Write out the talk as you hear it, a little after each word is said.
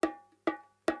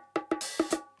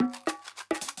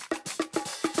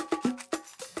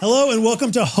Hello and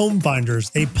welcome to Home Finders,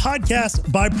 a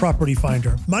podcast by Property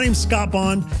Finder. My name's Scott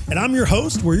Bond, and I'm your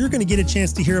host, where you're going to get a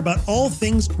chance to hear about all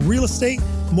things real estate,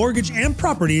 mortgage, and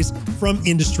properties from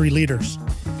industry leaders.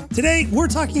 Today, we're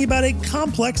talking about a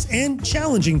complex and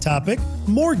challenging topic,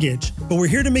 mortgage, but we're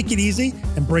here to make it easy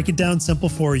and break it down simple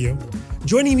for you.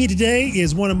 Joining me today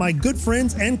is one of my good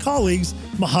friends and colleagues,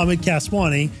 Mohamad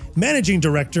Kaswani, Managing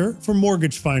Director for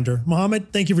Mortgage Finder.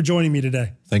 Mohamad, thank you for joining me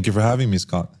today. Thank you for having me,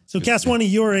 Scott. So Kaswani,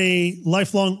 you're a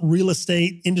lifelong real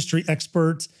estate industry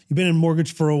expert. You've been in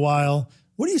mortgage for a while.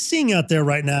 What are you seeing out there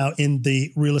right now in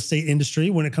the real estate industry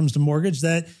when it comes to mortgage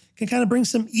that can kind of bring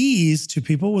some ease to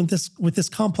people with this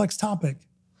complex topic?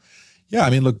 Yeah, I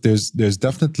mean, look, there's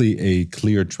definitely a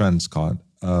clear trend, Scott,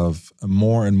 of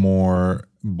more and more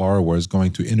borrowers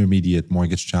going to intermediate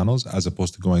mortgage channels as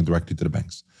opposed to going directly to the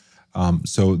banks.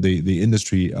 So the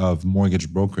industry of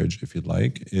mortgage brokerage, if you'd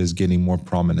like, is gaining more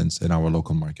prominence in our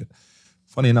local market.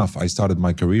 Funny enough, I started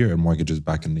my career in mortgages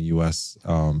back in the US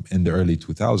in the early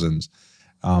 2000s.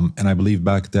 And I believe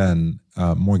back then,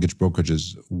 mortgage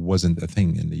brokerages wasn't a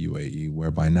thing in the UAE,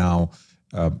 whereby now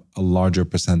a larger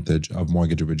percentage of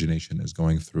mortgage origination is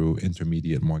going through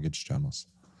intermediate mortgage channels.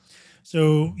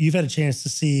 So you've had a chance to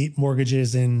see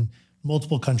mortgages in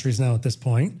multiple countries now at this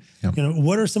point. Yep.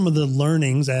 What are some of the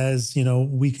learnings as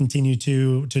we continue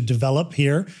to develop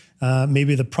here?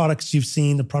 Maybe the products you've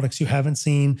seen, the products you haven't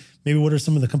seen. Maybe what are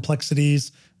some of the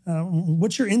complexities?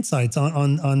 What's your insights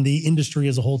on the industry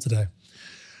as a whole today?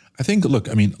 I think,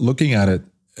 looking at it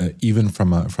even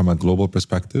from a global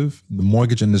perspective, the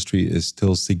mortgage industry is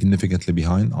still significantly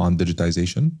behind on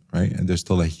digitization, right? And there's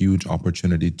still a huge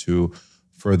opportunity to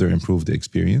further improve the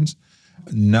experience.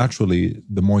 Naturally,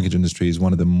 the mortgage industry is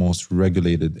one of the most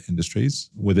regulated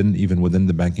industries within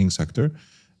the banking sector,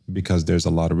 because there's a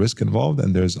lot of risk involved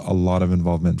and there's a lot of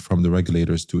involvement from the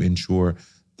regulators to ensure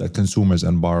that consumers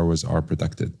and borrowers are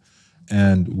protected.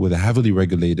 And with a heavily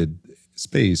regulated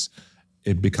space,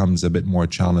 it becomes a bit more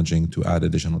challenging to add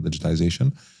additional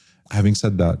digitization. Having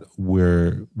said that,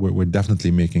 we're definitely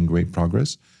making great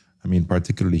progress. I mean,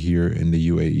 particularly here in the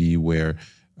UAE, where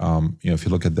if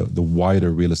you look at the wider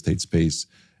real estate space,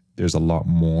 there's a lot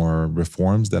more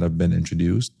reforms that have been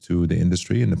introduced to the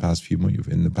industry in the past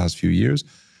few years.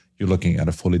 You're looking at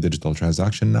a fully digital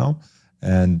transaction now,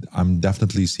 and I'm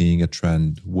definitely seeing a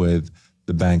trend with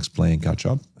the banks playing catch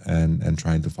up and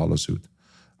trying to follow suit.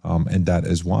 And that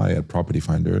is why at Property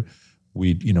Finder,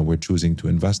 we're choosing to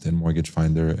invest in Mortgage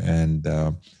Finder and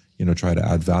try to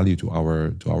add value to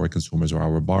our consumers or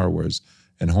our borrowers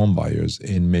and home buyers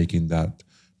in making that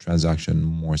transaction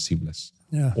more seamless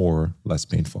or less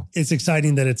painful. It's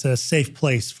exciting that it's a safe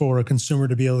place for a consumer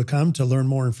to be able to come to learn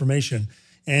more information.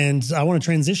 And I want to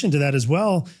transition to that as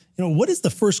well. What is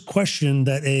the first question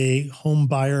that a home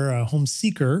buyer, a home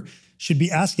seeker should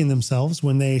be asking themselves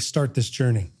when they start this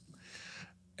journey?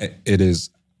 It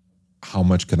is, how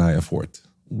much can I afford?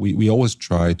 We always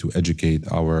try to educate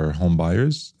our home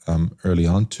buyers early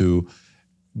on to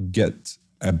get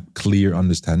a clear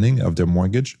understanding of their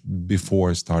mortgage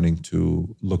before starting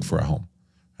to look for a home,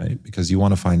 right? Because you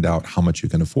want to find out how much you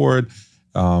can afford.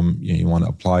 You want to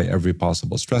apply every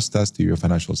possible stress test to your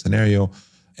financial scenario.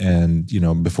 And,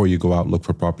 before you go out, look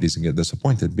for properties and get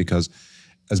disappointed. Because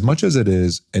as much as it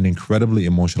is an incredibly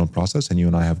emotional process, and you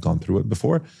and I have gone through it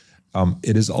before,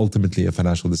 it is ultimately a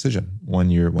financial decision when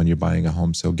you're buying a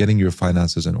home. So getting your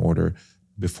finances in order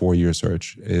before your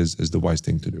search is the wise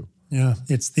thing to do. Yeah,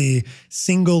 it's the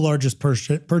single largest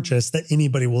purchase that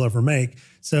anybody will ever make.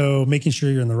 So making sure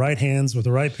you're in the right hands with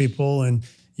the right people and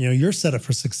you're set up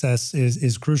for success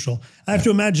is crucial. I have to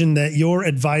imagine that your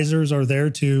advisors are there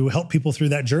to help people through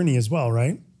that journey as well,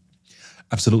 right?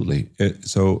 Absolutely.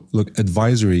 So look,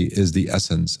 advisory is the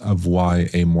essence of why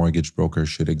a mortgage broker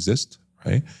should exist,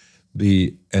 right?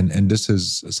 And this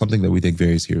is something that we take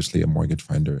very seriously at Mortgage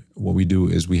Finder. What we do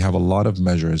is we have a lot of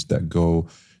measures that go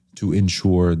to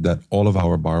ensure that all of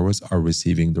our borrowers are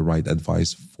receiving the right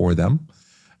advice for them.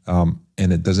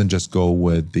 And it doesn't just go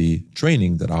with the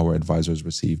training that our advisors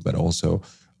receive, but also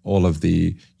all of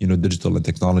the digital and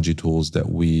technology tools that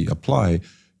we apply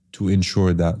to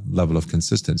ensure that level of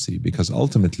consistency. Because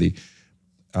ultimately,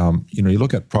 you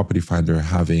look at Property Finder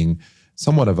having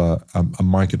somewhat of a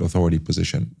market authority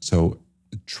position. So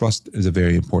trust is a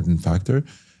very important factor.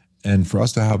 And for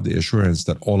us to have the assurance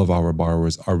that all of our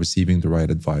borrowers are receiving the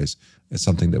right advice is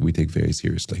something that we take very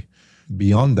seriously.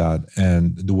 Beyond that,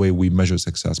 and the way we measure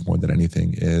success more than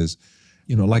anything is,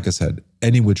 like I said,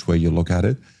 any which way you look at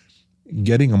it,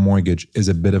 getting a mortgage is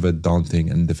a bit of a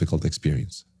daunting and difficult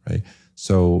experience, right?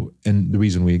 So, and the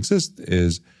reason we exist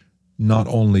is not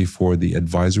only for the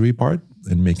advisory part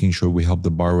and making sure we help the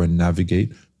borrower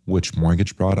navigate which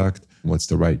mortgage product, what's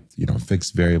the right,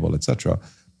 fixed variable, etc.,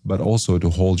 but also to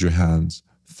hold your hands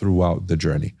throughout the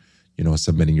journey.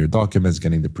 Submitting your documents,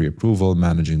 getting the pre-approval,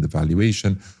 managing the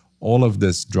valuation, all of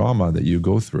this drama that you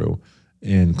go through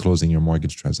in closing your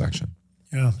mortgage transaction.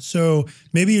 Yeah. So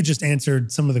maybe you just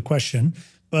answered some of the question,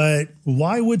 but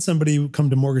why would somebody come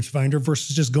to Mortgage Finder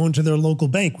versus just going to their local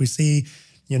bank? We see,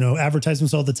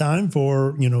 advertisements all the time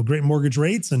for, great mortgage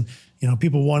rates and,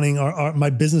 people wanting my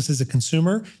business as a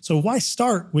consumer. So why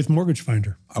start with Mortgage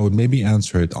Finder? I would maybe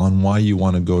answer it on why you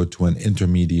want to go to an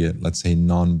intermediate, let's say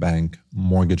non-bank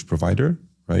mortgage provider,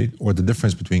 right? Or the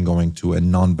difference between going to a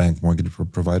non-bank mortgage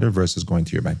provider versus going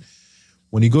to your bank.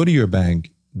 When you go to your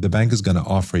bank, the bank is going to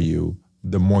offer you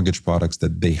the mortgage products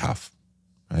that they have,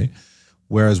 right?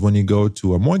 Whereas when you go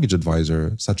to a mortgage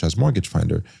advisor, such as Mortgage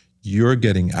Finder, you're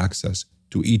getting access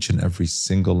to each and every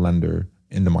single lender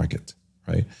in the market,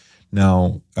 right?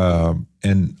 Now,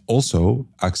 and also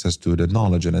access to the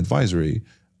knowledge and advisory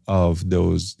of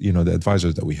those, the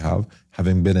advisors that we have,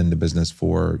 having been in the business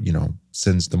for,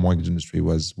 since the mortgage industry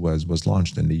was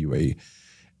launched in the UAE.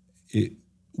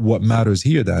 What matters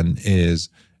here then is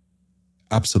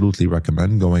absolutely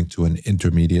recommend going to an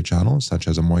intermediate channel, such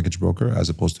as a mortgage broker, as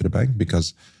opposed to the bank,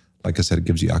 because, like I said, it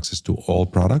gives you access to all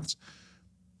products.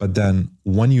 But then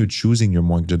when you're choosing your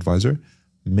mortgage advisor,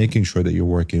 making sure that you're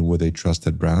working with a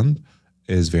trusted brand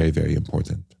is very, very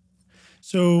important.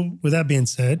 So with that being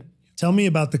said, tell me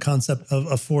about the concept of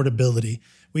affordability.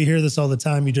 We hear this all the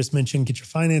time. You just mentioned get your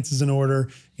finances in order,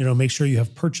 make sure you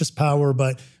have purchase power.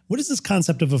 But what does this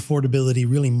concept of affordability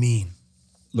really mean?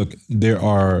 Look,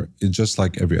 just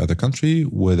like every other country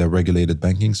with a regulated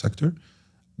banking sector,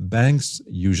 banks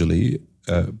usually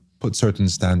put certain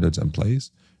standards in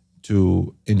place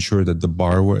to ensure that the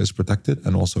borrower is protected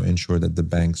and also ensure that the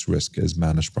bank's risk is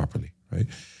managed properly, right?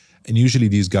 And usually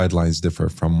these guidelines differ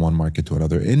from one market to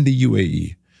another. In the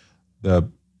UAE, the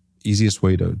easiest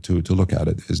way to look at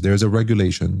it is there's a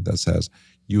regulation that says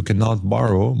you cannot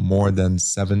borrow more than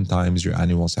 7 times your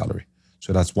annual salary.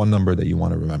 So that's one number that you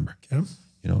want to remember. Okay.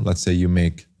 Let's say you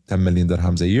make 10 million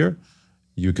dirhams a year,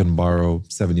 you can borrow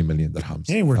 70 million dirhams.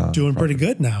 Hey, we're doing pretty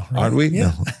good now, right? Aren't we?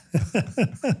 Yeah.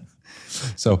 No.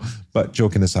 So, but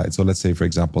joking aside, so let's say, for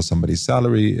example, somebody's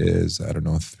salary is,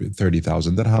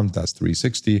 30,000 dirhams, that's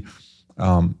 360.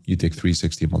 You take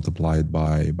 360 multiplied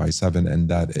by 7, and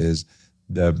that is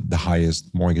the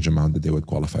highest mortgage amount that they would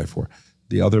qualify for.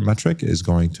 The other metric is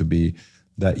going to be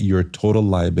that your total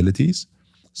liabilities,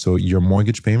 so your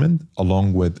mortgage payment,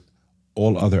 along with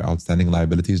all other outstanding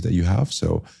liabilities that you have,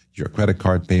 so your credit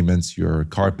card payments, your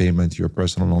car payment, your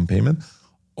personal loan payment,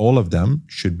 all of them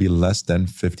should be less than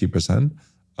 50%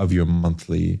 of your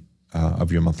monthly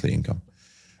income.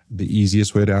 The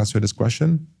easiest way to answer this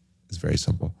question is very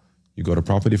simple. You go to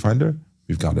Property Finder.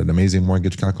 We've got an amazing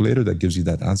mortgage calculator that gives you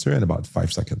that answer in about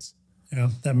 5 seconds. Yeah,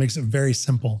 that makes it very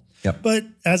simple. Yep. But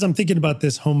as I'm thinking about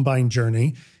this home buying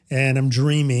journey and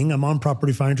I'm on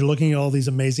Property Finder looking at all these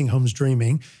amazing homes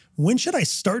dreaming, when should I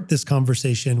start this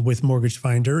conversation with Mortgage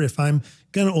Finder if I'm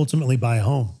going to ultimately buy a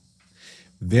home?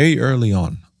 Very early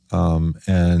on.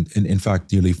 And in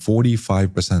fact, nearly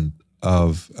 45%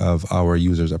 of our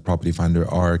users at Property Finder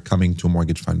are coming to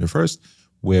Mortgage Finder first,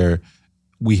 where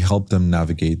we help them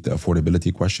navigate the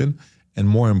affordability question. And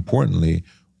more importantly,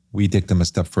 we take them a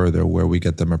step further where we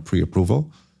get them a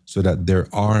pre-approval so that they're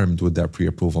armed with that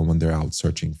pre-approval when they're out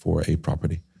searching for a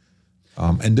property.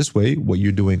 And this way, what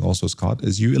you're doing also, Scott,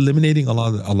 is you're eliminating a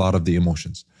lot of the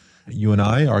emotions. You and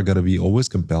I are going to be always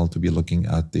compelled to be looking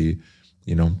at the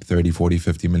 30, 40,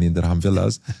 50 million dirham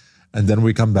villas. And then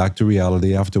we come back to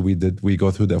reality after we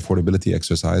go through the affordability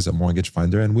exercise at Mortgage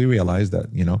Finder, and we realize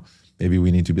that, maybe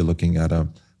we need to be looking at a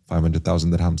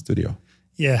 500,000 dirham studio.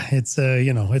 Yeah, it's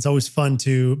it's always fun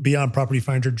to be on Property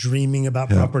Finder dreaming about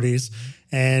properties.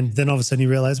 And then all of a sudden you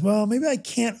realize, well, maybe I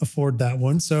can't afford that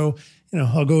one. So,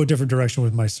 I'll go a different direction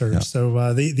with my search. Yeah.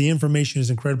 So the information is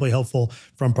incredibly helpful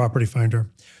from Property Finder.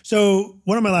 So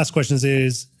one of my last questions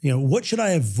is, what should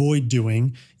I avoid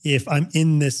doing if I'm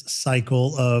in this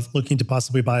cycle of looking to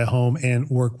possibly buy a home and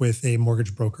work with a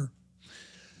mortgage broker?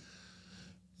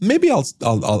 Maybe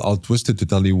I'll twist it to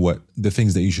tell you what the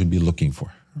things that you should be looking for,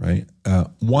 right?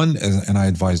 One is, and I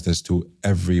advise this to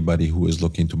everybody who is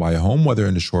looking to buy a home, whether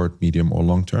in the short, medium, or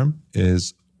long term,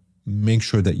 is make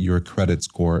sure that your credit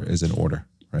score is in order,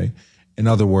 right? In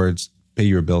other words, pay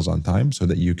your bills on time so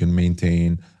that you can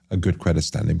maintain a good credit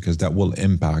standing, because that will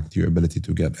impact your ability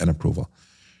to get an approval.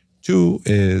 2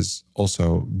 is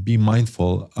also be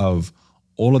mindful of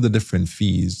all of the different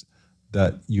fees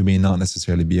that you may not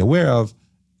necessarily be aware of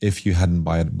if you hadn't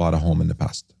bought a home in the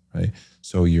past, right?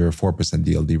 So your 4%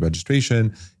 DLD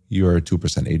registration, your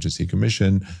 2% agency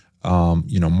commission,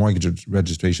 mortgage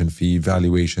registration fee,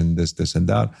 valuation, this and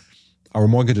that. Our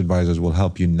mortgage advisors will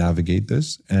help you navigate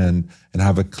this and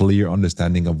have a clear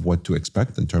understanding of what to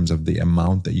expect in terms of the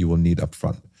amount that you will need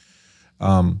upfront.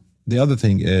 The other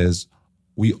thing is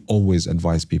we always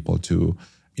advise people to,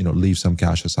 leave some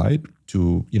cash aside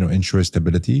to, ensure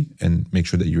stability and make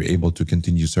sure that you're able to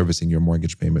continue servicing your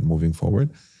mortgage payment moving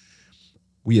forward.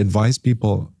 We advise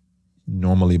people,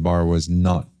 normally borrowers,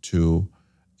 not to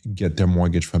get their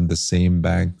mortgage from the same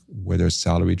bank where their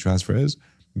salary transfer is,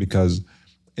 because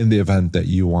in the event that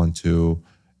you want to,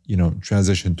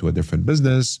 transition to a different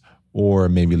business or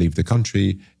maybe leave the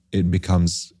country, it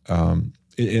becomes,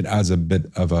 it adds a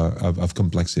bit of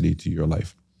complexity to your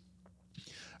life.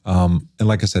 And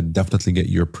like I said, definitely get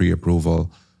your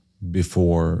pre-approval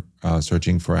before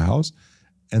searching for a house.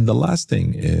 And the last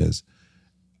thing is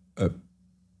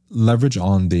leverage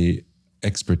on the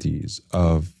expertise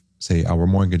of, say, our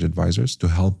mortgage advisors to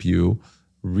help you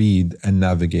read and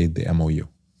navigate the MOU,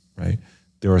 right?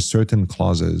 There are certain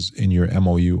clauses in your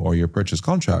MOU or your purchase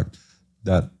contract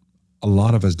that a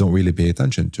lot of us don't really pay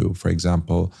attention to. For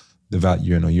example,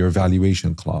 your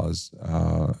valuation clause,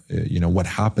 what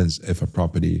happens if a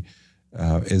property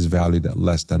is valued at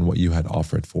less than what you had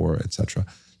offered for, etc.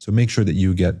 So make sure that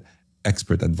you get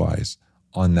expert advice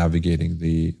on navigating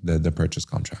the purchase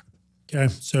contract.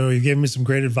 Okay, so you gave me some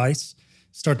great advice.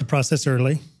 Start the process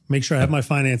early. Make sure I have my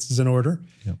finances in order.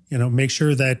 Yep. Make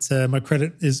sure that my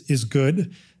credit is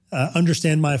good.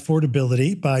 Understand my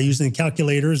affordability by using the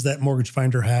calculators that Mortgage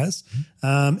Finder has,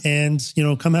 and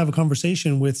come have a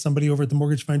conversation with somebody over at the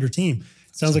Mortgage Finder team.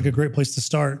 Sounds like a great place to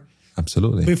start.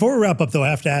 Absolutely. Before we wrap up, though, I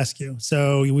have to ask you.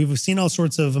 So we've seen all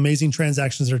sorts of amazing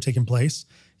transactions that are taking place.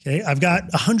 Okay, I've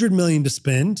got $100 million to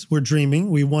spend. We're dreaming.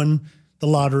 We won the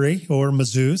lottery or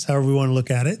Mazoos, however we want to look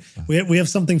at it. We have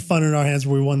something fun in our hands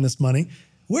where we won this money.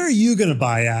 Where are you going to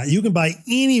buy at? You can buy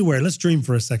anywhere. Let's dream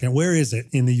for a second. Where is it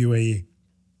in the UAE?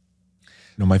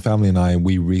 My family and I,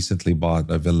 we recently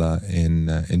bought a villa in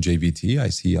JVT. I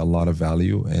see a lot of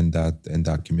value in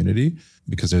that community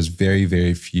because there's very,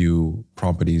 very few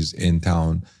properties in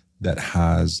town that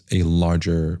has a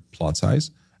larger plot size,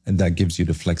 and that gives you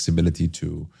the flexibility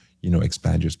to,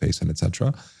 expand your space and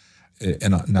etc.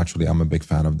 And naturally, I'm a big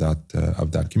fan of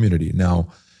that community. Now,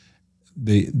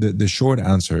 the short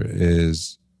answer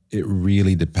is it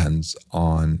really depends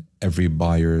on every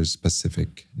buyer's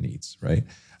specific needs, right?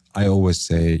 I always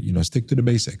say, stick to the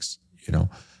basics.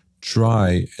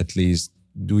 Try at least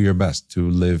do your best to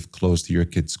live close to your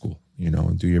kid's school.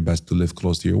 Do your best to live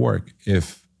close to your work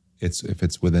if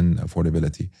it's within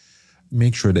affordability.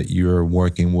 Make sure that you're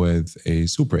working with a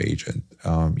super agent,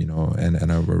 and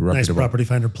a reputable. Nice Property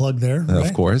Finder plug there, right?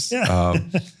 Of course. Yeah.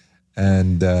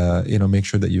 And make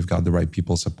sure that you've got the right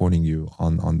people supporting you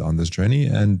on this journey.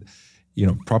 And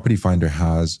Property Finder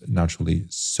has naturally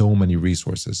so many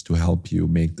resources to help you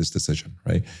make this decision,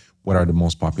 right? What are the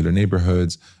most popular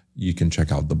neighborhoods? You can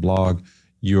check out the blog.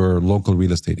 Your local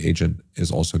real estate agent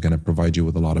is also going to provide you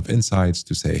with a lot of insights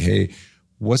to say, hey,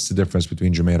 what's the difference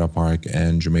between Jumeirah Park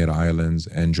and Jumeirah Islands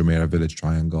and Jumeirah Village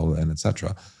Triangle and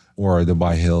etc. Or the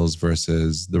Dubai Hills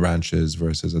versus the ranches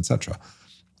versus etc.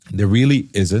 There really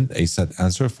isn't a set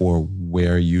answer for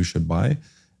where you should buy.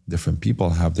 Different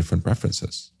people have different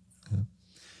preferences.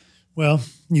 Well,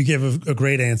 you gave a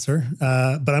great answer,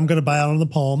 but I'm going to buy out on the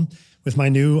palm with my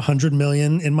new $100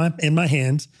 million in my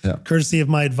hand, courtesy of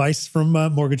my advice from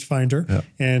Mortgage Finder. Yeah.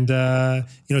 And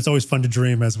it's always fun to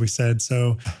dream, as we said.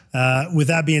 So, with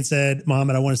that being said,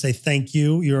 Mohamad, I want to say thank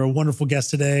you. You're a wonderful guest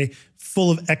today, full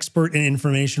of expert and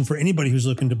information for anybody who's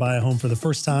looking to buy a home for the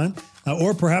first time,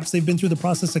 or perhaps they've been through the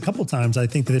process a couple times. I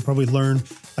think that they probably learned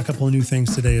a couple of new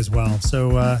things today as well.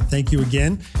 So thank you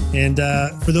again. And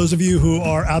for those of you who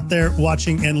are out there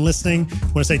watching and listening, I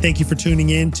want to say thank you for tuning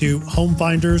in to Home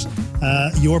Finders,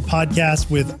 your podcast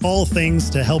with all things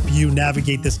to help you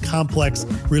navigate this complex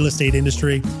real estate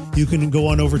industry. You can go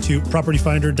on over to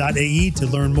propertyfinder.ae to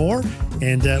learn more,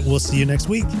 and we'll see you next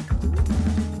week.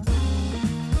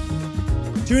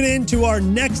 Tune in to our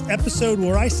next episode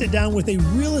where I sit down with a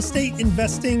real estate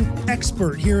investing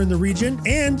expert here in the region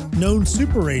and known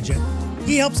super agent.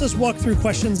 He helps us walk through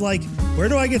questions like, where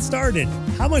do I get started?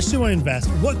 How much do I invest?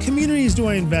 What communities do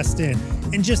I invest in?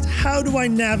 And just how do I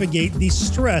navigate the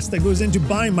stress that goes into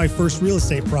buying my first real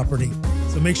estate property?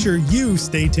 So make sure you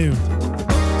stay tuned.